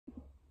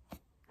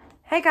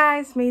Hey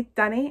guys, me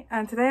Danny,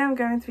 and today I'm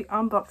going to be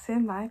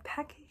unboxing my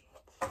package.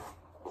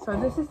 So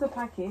this is the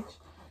package.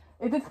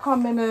 It did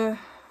come in a,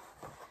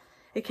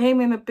 it came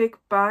in a big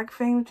bag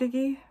thing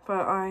jiggy,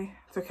 but I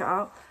took it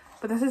out.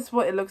 But this is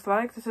what it looks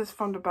like. This is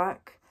from the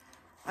back,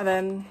 and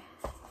then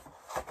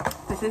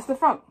this is the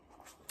front.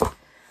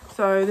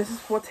 So this is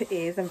what it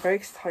is. I'm very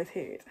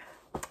excited.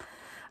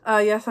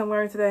 Yes, I'm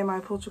wearing today my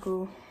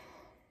Portugal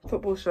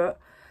football shirt.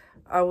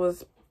 I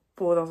was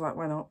bored. I was like,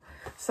 why not?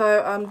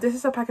 So this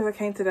is a package that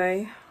came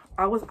today.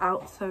 I was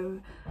out,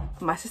 so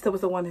my sister was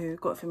the one who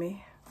got it for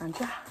me, and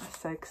yeah, I'm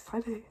so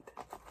excited.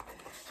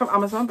 It's from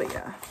Amazon, but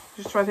yeah,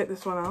 just try to take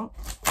this one out.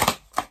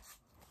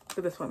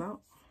 Get this one out.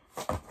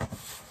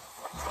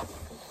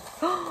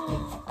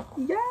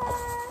 Yeah.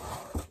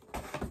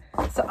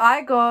 So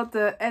I got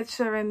the Ed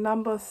Sheeran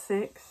number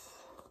 6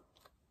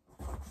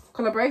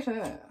 collaboration,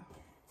 isn't it?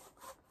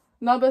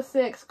 Number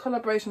 6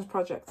 collaborations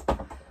project.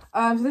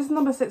 So this is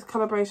number 6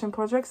 collaboration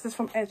projects. This is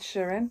from Ed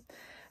Sheeran.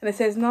 And it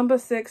says number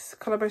 6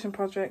 collaboration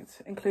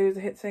project includes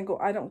a hit single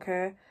I Don't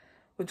Care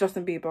with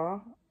Justin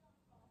Bieber,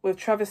 with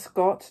Travis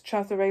Scott,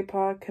 Chance the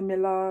Rapper,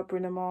 Camila,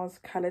 Bruno Mars,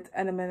 Khaled,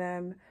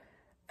 Eminem,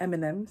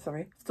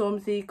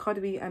 Stormzy,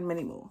 Cardi B, and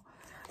many more.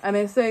 And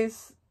it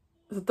says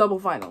it's a double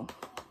vinyl.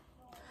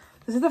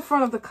 This is the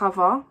front of the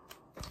cover.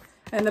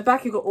 And in the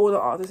back you got all the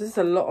artists. This is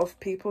a lot of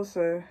people,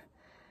 so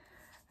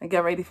and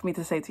get ready for me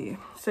to say to you.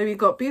 So we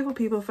got Beautiful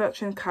People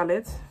featuring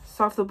Khaled,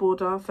 South the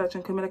Border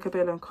featuring Camila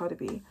Cabello and Cardi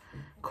B,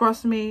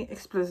 Cross Me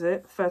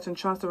Explicit featuring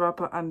Chance the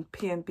Rapper and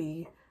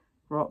PNB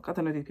Rock. I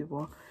don't know who these people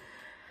are.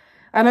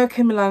 I know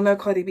Camila, I know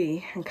Cardi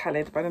B and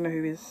Khaled, but I don't know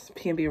who is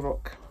PNB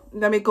Rock.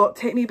 Then we got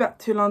Take Me Back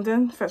to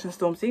London featuring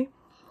Stormzy,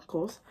 of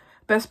course.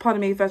 Best Part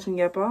of Me featuring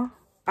Yebba,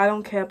 I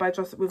Don't Care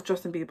with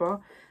Justin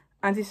Bieber,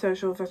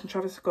 Antisocial featuring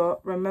Travis Scott,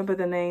 Remember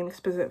the Name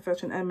Explicit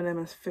featuring Eminem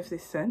and 50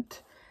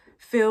 Cent.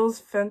 Feels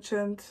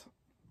featured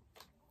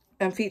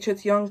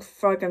Young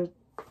Thug and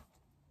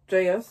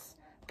JS.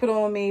 Put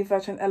On Me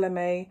featuring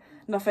LMA.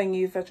 Nothing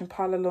New featuring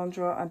Paula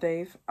Londra and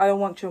Dave. I Don't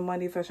Want Your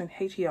Money featuring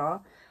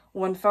HER.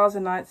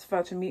 1000 Nights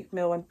featuring Meek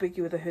Mill and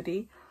Biggie with a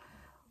Hoodie.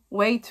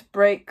 Wait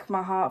Break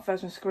My Heart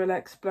featuring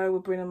Skrillex. Blow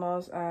with Bruno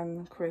Mars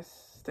and Chris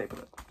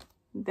Stapleton.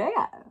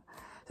 There.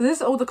 So this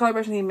is all the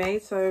collaboration he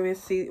made. So we'll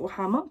see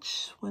how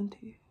much. 1,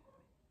 2.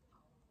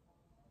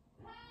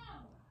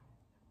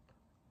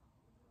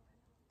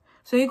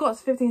 So you got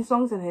 15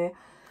 songs in here,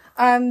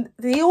 and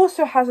he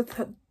also has a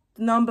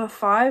number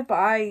 5, but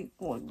I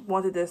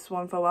wanted this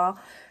one for a while.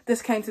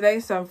 This came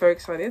today, so I'm very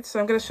excited. So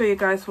I'm going to show you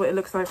guys what it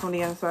looks like from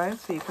the inside,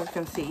 so you guys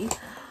can see.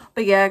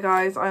 But yeah,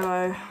 guys, I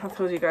know I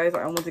told you guys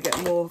that I want to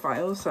get more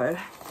vinyls, so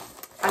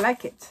I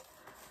like it.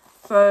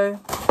 So,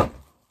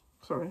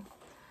 sorry.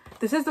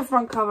 This is the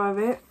front cover of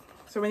it.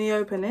 So when you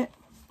open it,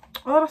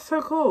 oh, that's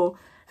so cool.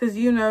 It says,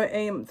 you know,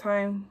 aim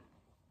time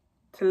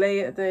to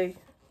lay it a day.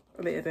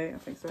 Or later day, I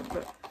think so.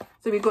 But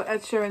so we've got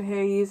Ed Sheeran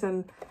here. He's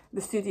in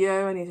the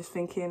studio and he's just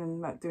thinking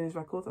and like doing his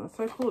records. And it's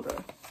so cool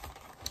though.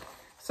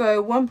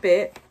 So one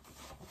bit,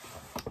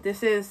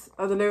 this is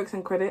the lyrics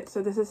and credits.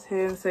 So this is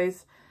here and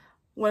says,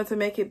 wanted to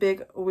make it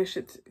big or wish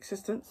it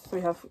existence. So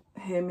we have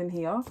him in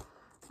here.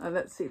 And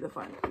let's see the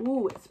final.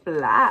 Ooh, it's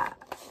black.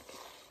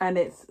 And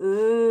it's,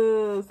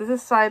 so this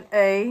is side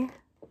A.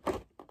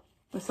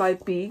 The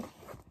side B.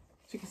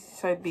 So you can see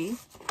side B.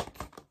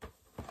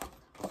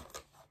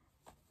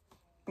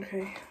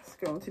 Okay, let's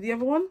go on to the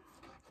other one.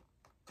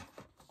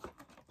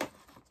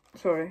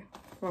 Sorry,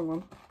 wrong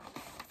one.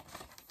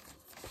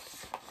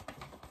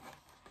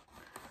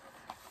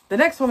 The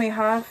next one we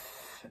have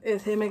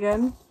is him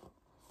again.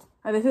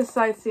 And this is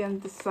side C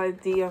and this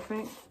side D, I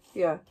think.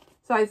 Yeah,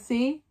 side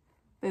C,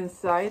 then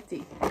side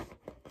D.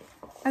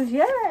 And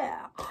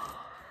yeah,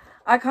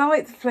 I can't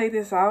wait to play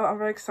this out. I'm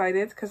very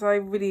excited because I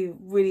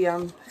really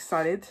am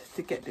excited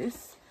to get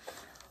this.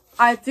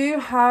 I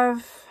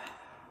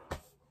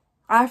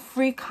have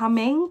 3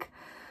 coming,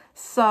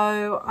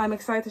 so I'm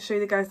excited to show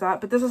you guys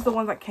that. But this is the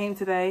one that came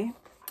today,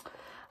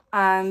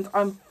 and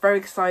I'm very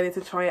excited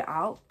to try it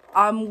out.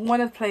 I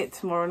want to play it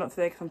tomorrow, not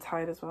today because I'm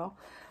tired as well.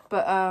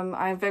 But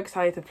I'm very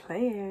excited to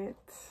play it.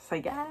 So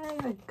yeah,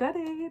 I got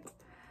it.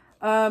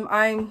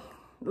 I'm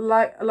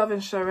loving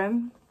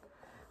Sheeran.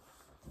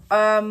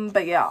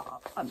 But yeah,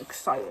 I'm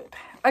excited.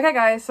 Okay,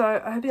 guys. So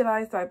I hope you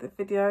guys liked the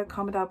video.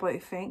 Comment down what you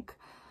think.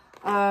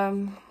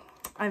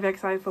 I'm very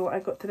excited for what I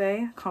got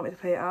today. Can't wait to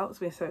play it out. It's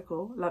been so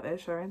cool. Love Ed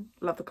Sheeran.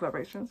 Love the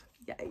collaborations.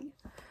 Yay.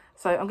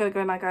 So I'm going to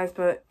go now, guys.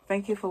 But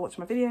thank you for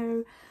watching my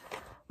video.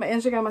 My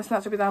Instagram, my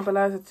Snapchat will be down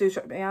below. So do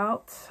check me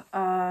out.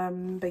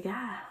 But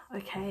yeah.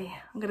 Okay.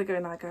 I'm going to go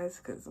now, guys.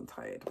 Because I'm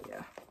tired. But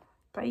yeah.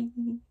 Bye.